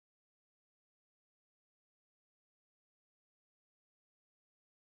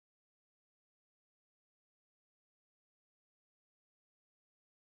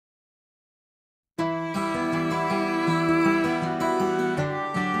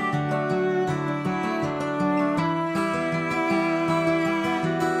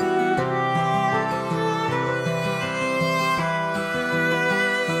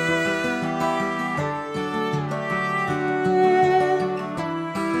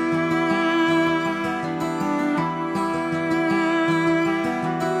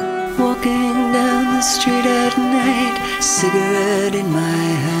the street at night, cigarette in my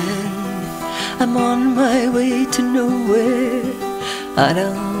hand. I'm on my way to nowhere, I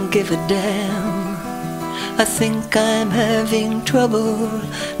don't give a damn. I think I'm having trouble,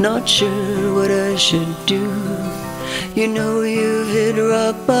 not sure what I should do. You know you've hit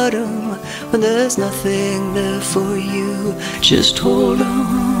rock bottom when there's nothing there for you. Just hold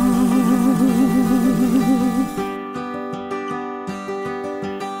on.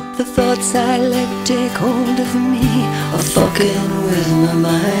 The thoughts I let take hold of me are fucking with my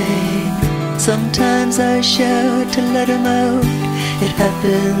mind. Sometimes I shout to let them out, it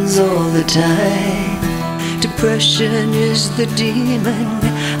happens all the time. Depression is the demon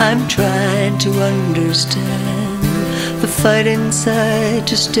I'm trying to understand. The fight inside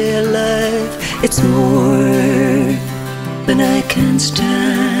to stay alive, it's more than I can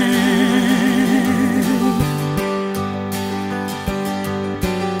stand.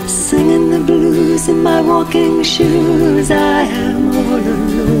 Singing the blues in my walking shoes, I am all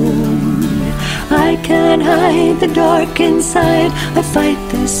alone. I can't hide the dark inside, I fight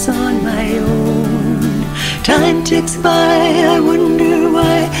this on my own. Time ticks by, I wonder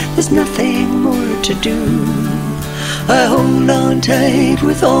why there's nothing more to do. I hold on tight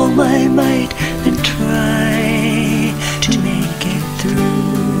with all my might and try to make it through.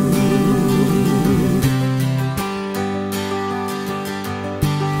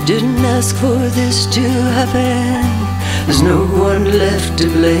 Didn't ask for this to happen, there's no one left to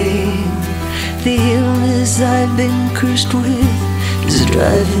blame. The illness I've been cursed with is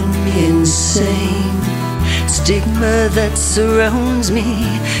driving me insane. Stigma that surrounds me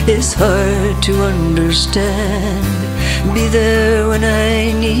is hard to understand. Be there when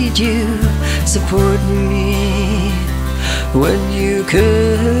I need you, support me when you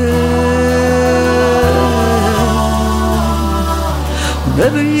can.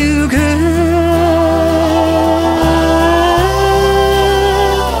 Whenever you can,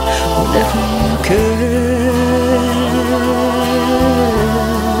 whenever you can,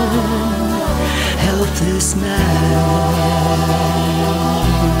 help this man.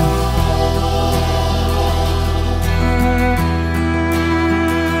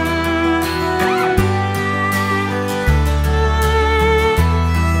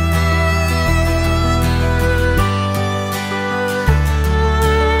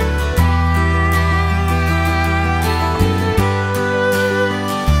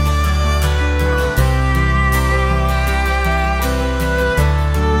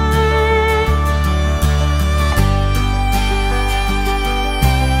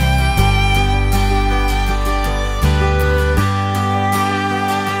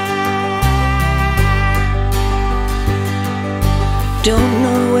 Don't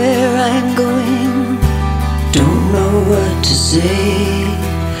know where I'm going, don't know what to say.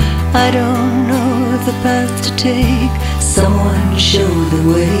 I don't know the path to take, someone show the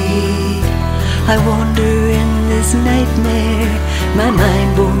way. I wander in this nightmare, my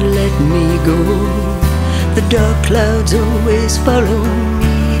mind won't let me go. The dark clouds always follow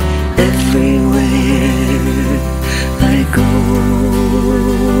me everywhere I go.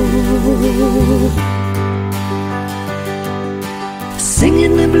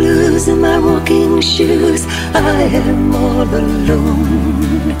 Singing the blues in my walking shoes, I am all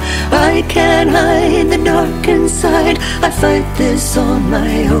alone. I can't hide the dark inside, I fight this on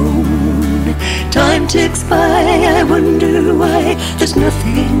my own. Time ticks by, I wonder why there's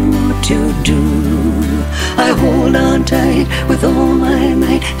nothing more to do. I hold on tight with all my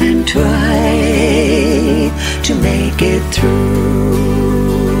might and try to make it through.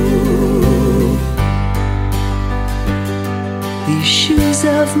 These shoes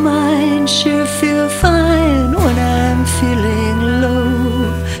of mine sure feel fine when I'm feeling low.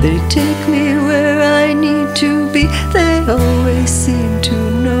 They take me where I need to be, they always seem to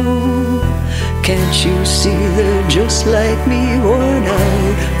know. Can't you see they're just like me, worn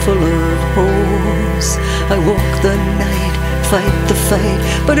out, full of holes. I walk the night, fight the fight,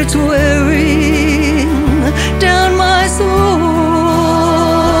 but it's wearing down my soul.